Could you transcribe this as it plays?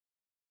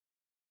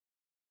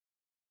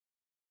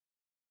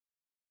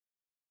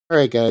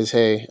Alright guys,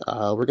 hey,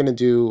 we're going to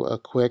do a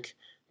quick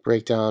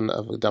breakdown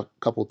of a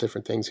couple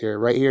different things here.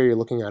 Right here you're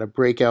looking at a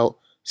breakout,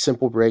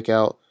 simple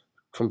breakout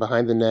from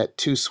behind the net,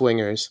 two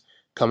swingers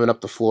coming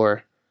up the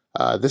floor.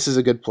 This is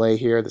a good play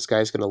here. This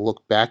guy's going to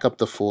look back up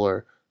the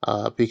floor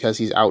because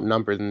he's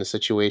outnumbered in the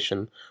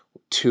situation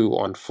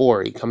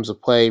 2-on-4. He comes to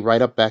play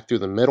right up back through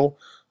the middle.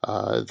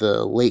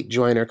 The late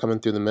joiner coming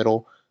through the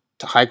middle.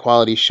 It's a high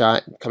quality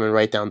shot coming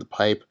right down the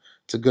pipe.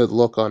 It's a good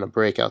look on a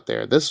breakout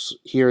there. This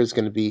here is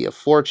going to be a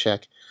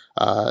forecheck.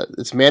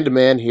 It's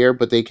man-to-man here,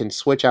 but they can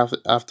switch after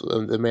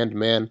the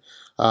man-to-man.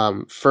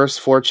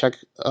 First forecheck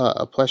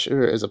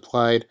pressure is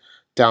applied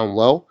down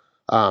low.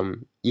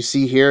 You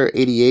see here,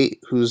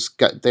 88, who's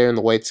got there in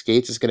the white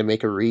skates, is going to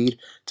make a read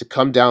to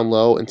come down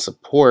low and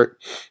support.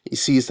 He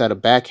sees that a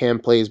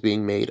backhand play is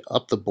being made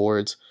up the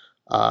boards,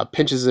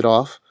 pinches it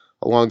off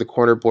along the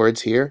corner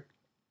boards here,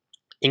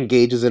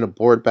 engages in a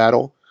board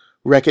battle,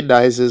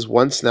 recognizes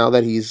once now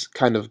that he's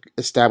kind of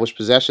established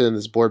possession in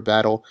this board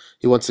battle,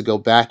 he wants to go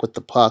back with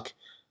the puck.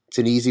 It's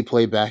an easy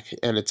play back,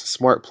 and it's a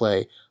smart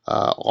play,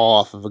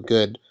 all off of a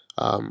good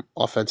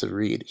offensive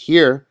read.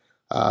 Here,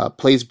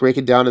 plays break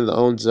it down in the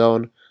own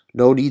zone.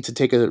 No need to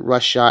take a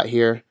rush shot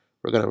here.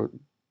 We're going to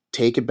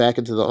take it back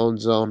into the own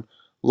zone,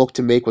 look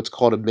to make what's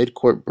called a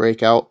mid-court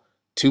breakout.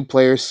 Two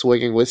players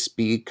swinging with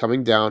speed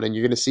coming down, and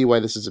you're going to see why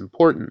this is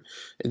important.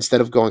 Instead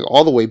of going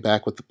all the way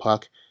back with the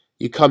puck,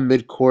 you come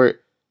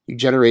mid-court, you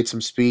generate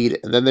some speed,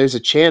 and then there's a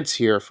chance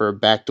here for a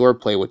backdoor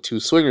play with two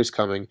swingers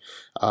coming,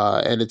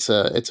 and it's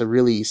a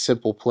really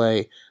simple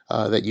play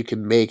that you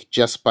can make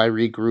just by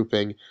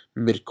regrouping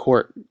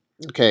mid-court.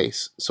 Okay,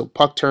 so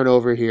puck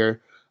turnover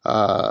here,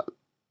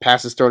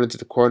 pass is thrown into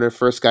the corner,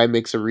 first guy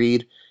makes a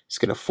read, he's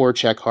going to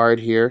forecheck hard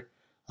here,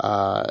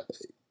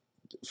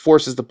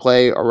 forces the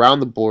play around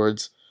the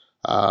boards.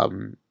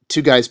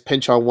 Two guys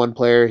pinch on one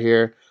player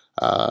here.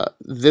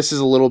 This is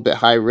a little bit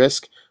high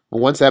risk, but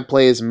once that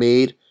play is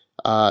made,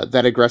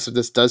 that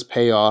aggressiveness does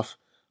pay off.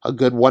 A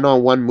good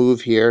one-on-one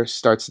move here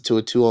starts it to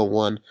a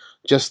two-on-one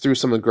just through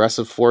some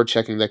aggressive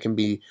forechecking that can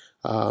be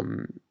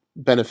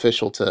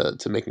beneficial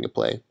to making a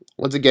play.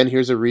 Once again,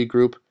 here's a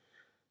regroup.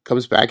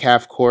 Comes back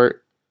half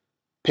court,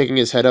 picking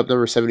his head up.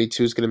 Number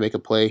 72 is going to make a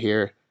play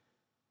here.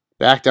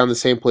 Back down the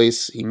same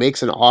place. He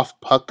makes an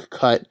off-puck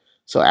cut.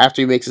 So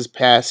after he makes his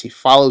pass, he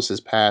follows his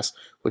pass,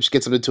 which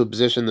gets him into a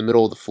position in the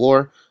middle of the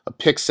floor. A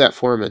pick set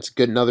for him. It's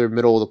good. Another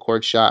middle of the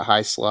court shot,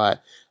 high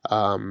slot,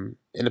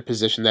 in a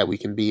position that we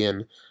can be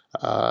in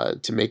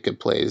to make good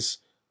plays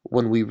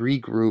when we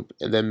regroup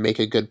and then make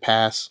a good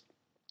pass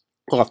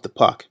off the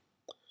puck.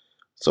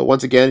 So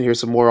once again, here's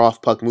some more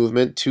off-puck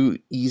movement. Two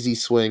easy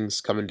swings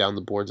coming down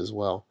the boards as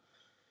well.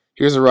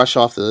 Here's a rush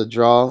off the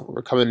draw.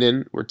 We're coming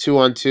in. We're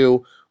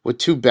 2-on-2 with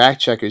two back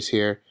checkers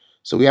here.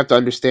 So we have to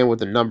understand what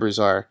the numbers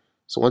are.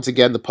 So once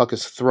again, the puck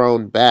is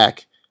thrown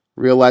back,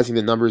 realizing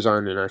the numbers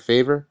aren't in our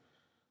favor.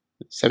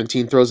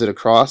 17 throws it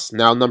across.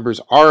 Now numbers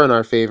are in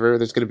our favor.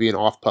 There's going to be an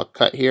off-puck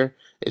cut here.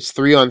 It's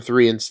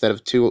 3-on-3 instead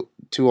of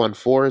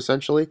 2-on-4,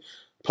 essentially.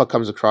 Puck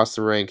comes across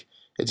the rink.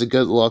 It's a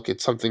good look.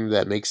 It's something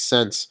that makes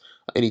sense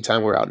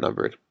anytime we're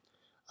outnumbered.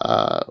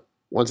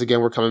 Once again,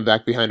 we're coming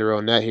back behind our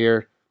own net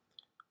here.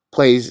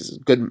 Plays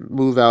good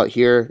move out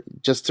here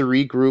just to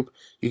regroup.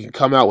 You can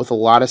come out with a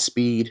lot of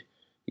speed.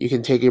 You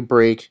can take a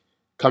break,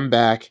 come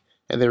back,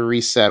 and then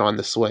reset on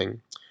the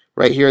swing.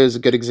 Right here is a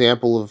good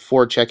example of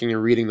forechecking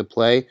and reading the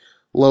play.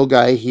 Low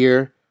guy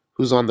here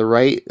who's on the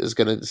right is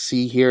going to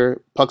see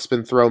here, puck's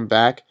been thrown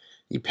back.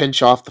 You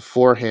pinch off the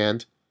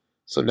forehand.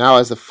 So now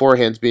as the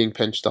forehand's being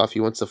pinched off, he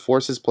wants to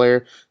force his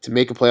player to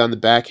make a play on the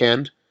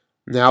backhand.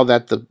 Now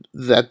that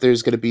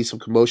there's going to be some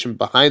commotion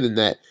behind the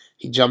net,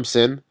 he jumps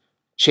in,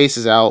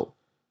 chases out,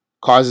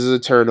 causes a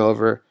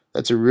turnover.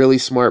 That's a really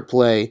smart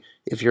play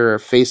if you're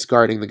face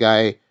guarding the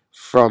guy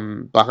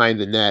from behind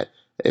the net,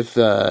 if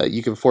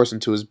you can force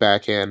him to his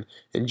backhand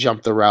and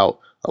jump the route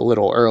a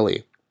little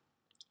early.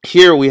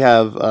 Here we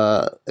have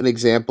an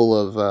example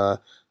of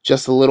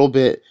just a little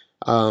bit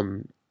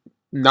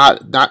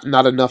not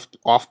enough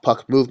off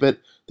puck movement.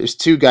 There's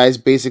two guys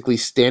basically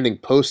standing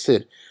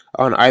posted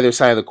on either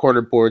side of the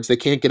corner boards. They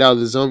can't get out of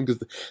the zone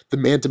because the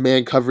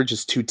man-to-man coverage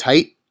is too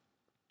tight.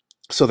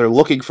 So they're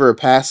looking for a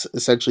pass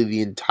essentially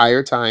the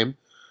entire time,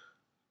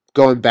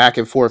 going back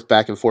and forth,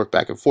 back and forth,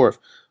 back and forth.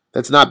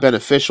 That's not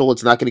beneficial.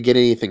 It's not going to get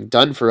anything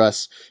done for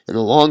us in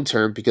the long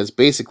term because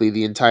basically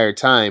the entire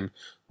time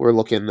we're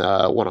looking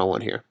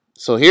one-on-one here.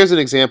 So here's an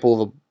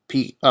example of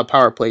a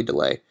power play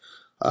delay.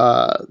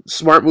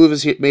 Smart move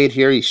is made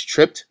here. He's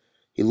tripped.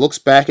 He looks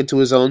back into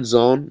his own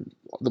zone,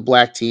 the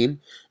black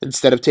team.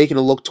 Instead of taking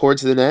a look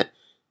towards the net,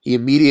 he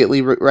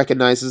immediately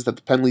recognizes that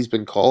the penalty's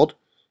been called.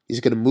 He's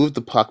going to move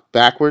the puck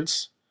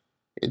backwards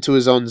into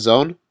his own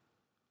zone.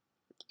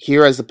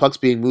 Here, as the puck's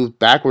being moved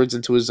backwards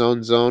into his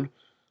own zone,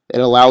 it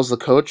allows the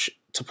coach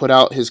to put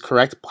out his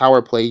correct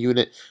power play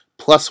unit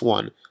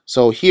 +1.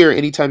 So here,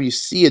 anytime you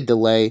see a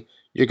delay,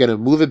 you're going to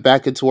move it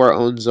back into our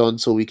own zone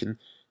so we can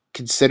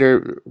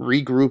consider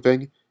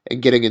regrouping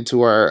and getting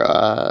into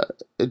our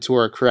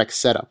correct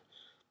setup.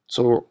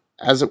 So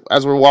as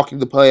we're walking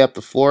the play up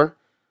the floor,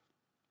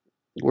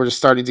 We're just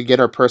starting to get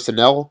our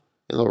personnel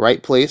in the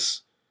right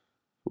place.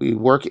 We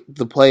work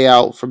the play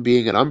out from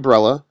being an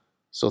umbrella,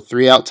 so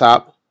 3 out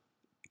top,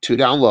 2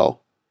 down low,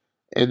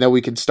 and then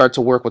we can start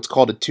to work what's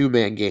called a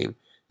two-man game.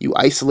 You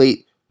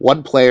isolate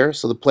one player,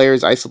 so the player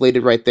is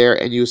isolated right there,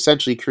 and you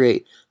essentially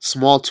create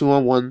small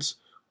two-on-ones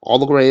all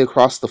the way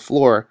across the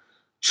floor,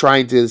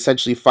 trying to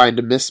essentially find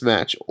a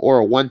mismatch or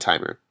a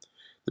one-timer.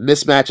 The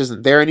mismatch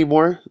isn't there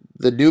anymore.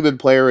 The Newman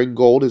player in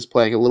gold is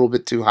playing a little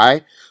bit too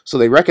high, so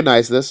they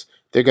recognize this.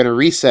 They're going to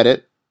reset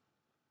it.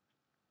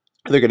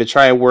 They're going to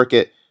try and work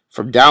it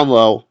from down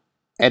low,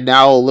 and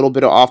now a little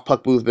bit of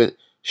off-puck movement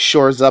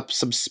shores up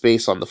some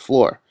space on the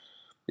floor.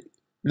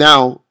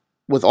 Now,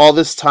 with all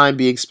this time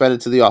being spent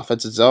into the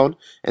offensive zone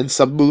and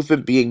some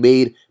movement being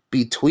made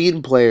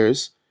between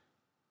players,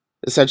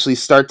 essentially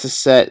start to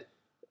set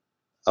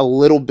a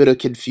little bit of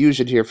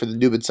confusion here for the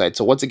Newman side.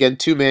 So once again,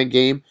 two-man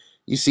game.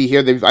 You see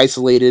here they've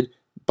isolated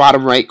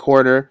bottom right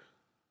corner,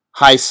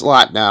 high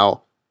slot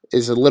now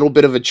is a little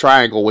bit of a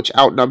triangle, which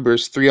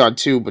outnumbers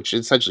 3-on-2, which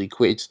essentially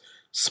creates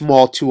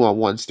small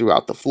 2-on-1s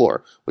throughout the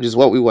floor, which is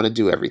what we want to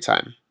do every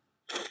time.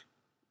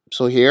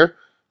 So here,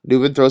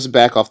 Newman throws it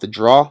back off the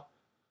draw.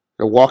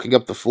 They're walking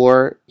up the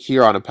floor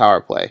here on a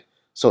power play.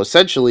 So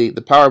essentially,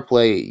 the power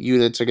play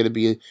units are going to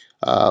be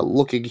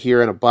looking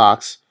here in a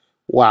box,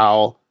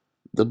 while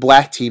the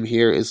black team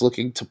here is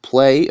looking to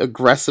play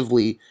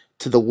aggressively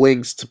to the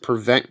wings to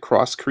prevent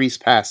cross-crease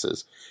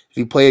passes. If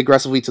you play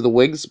aggressively to the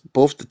wings,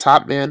 both the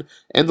top man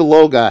and the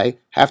low guy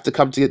have to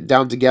come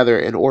down together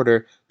in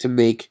order to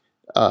make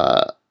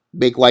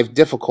life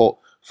difficult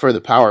for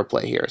the power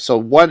play here. So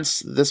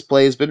once this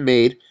play has been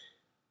made,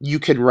 you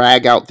can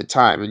rag out the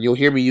time, and you'll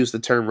hear me use the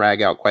term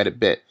rag out quite a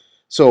bit.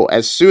 So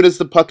as soon as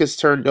the puck is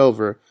turned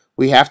over,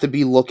 we have to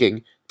be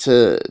looking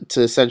to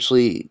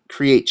essentially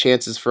create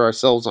chances for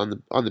ourselves on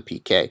the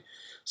PK.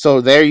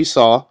 So there you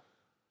saw,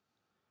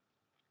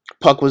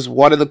 puck was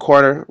one in the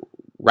corner,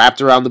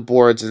 wrapped around the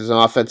boards as an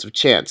offensive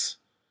chance.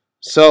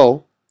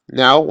 So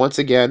now, once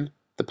again,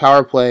 the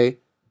power play,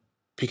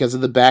 because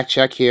of the back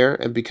check here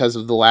and because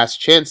of the last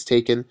chance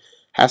taken,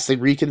 has to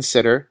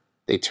reconsider.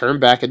 They turn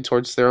back in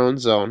towards their own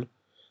zone,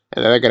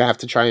 and then they're going to have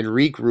to try and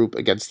regroup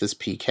against this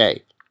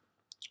PK.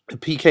 The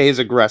PK is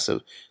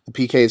aggressive. The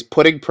PK is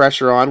putting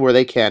pressure on where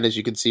they can, as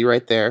you can see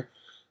right there.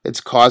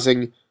 It's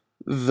causing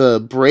the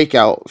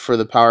breakout for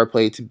the power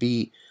play to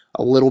be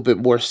a little bit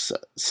more,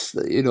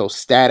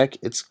 static.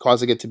 It's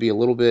causing it to be a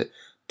little bit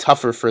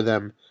tougher for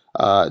them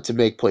to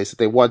make plays that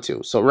they want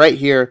to. So right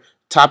here,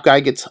 top guy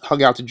gets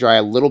hung out to dry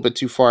a little bit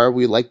too far.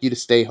 We'd like you to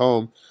stay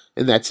home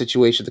in that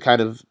situation to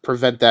kind of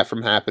prevent that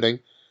from happening.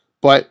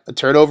 But a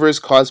turnover is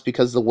caused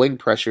because the wing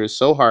pressure is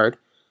so hard.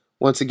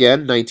 Once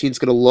again, 19's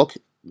going to look,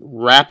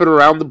 wrap it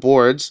around the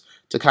boards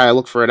to kind of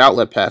look for an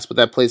outlet pass, but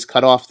that play's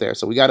cut off there.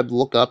 So we got to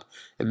look up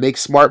and make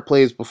smart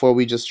plays before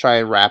we just try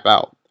and wrap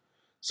out.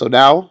 So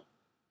now,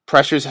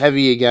 pressure's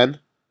heavy again.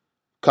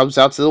 Comes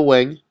out to the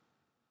wing.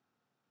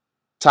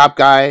 Top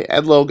guy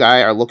and low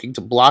guy are looking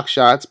to block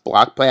shots,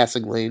 block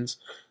passing lanes,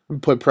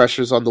 and put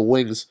pressures on the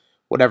wings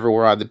whenever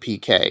we're on the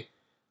PK.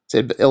 It's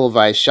an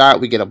ill-advised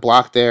shot. We get a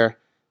block there,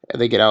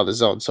 and they get out of the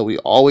zone. So we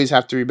always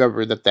have to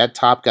remember that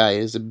top guy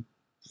is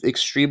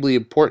extremely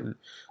important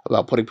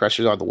about putting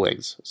pressures on the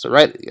wings. So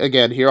right,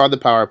 again, here on the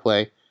power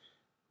play,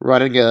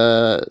 running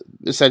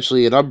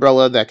essentially an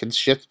umbrella that can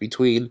shift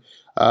between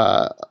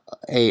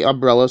a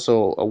umbrella,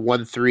 so a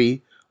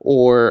 1-3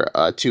 or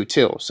a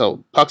 2-2.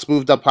 So puck's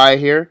moved up high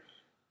here.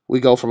 We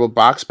go from a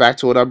box back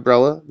to an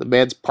umbrella. The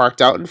man's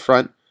parked out in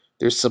front.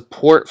 There's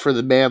support for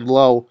the man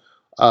low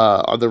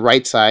on the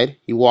right side.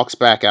 He walks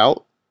back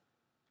out.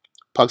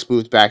 Puck's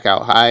moved back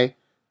out high.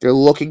 They're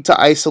looking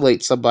to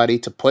isolate somebody,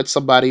 to put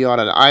somebody on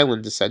an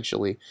island,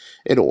 essentially,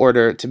 in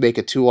order to make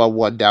a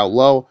 2-on-1 down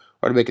low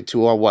or to make a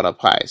 2-on-1 up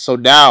high. So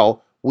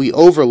now we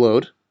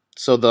overload.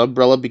 So the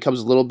umbrella becomes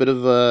a little bit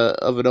of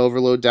an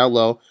overload down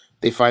low.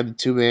 They find the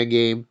two-man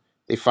game.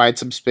 They find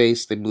some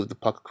space. They move the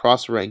puck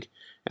across the rink.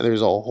 And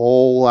there's a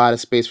whole lot of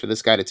space for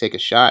this guy to take a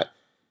shot.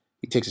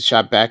 He takes a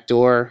shot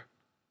backdoor.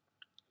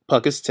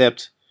 Puck is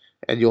tipped.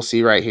 And you'll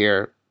see right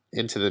here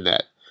into the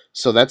net.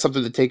 So that's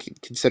something to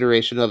take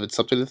consideration of. It's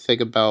something to think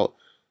about.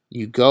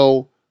 You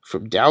go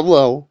from down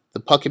low. The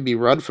puck can be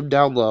run from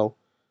down low,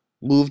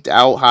 moved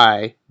out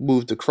high,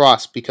 moved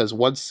across, because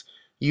once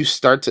you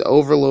start to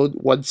overload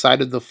one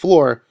side of the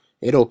floor,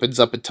 it opens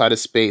up a ton of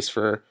space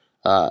for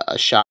a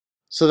shot.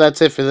 So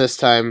that's it for this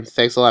time.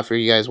 Thanks a lot for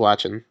you guys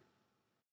watching.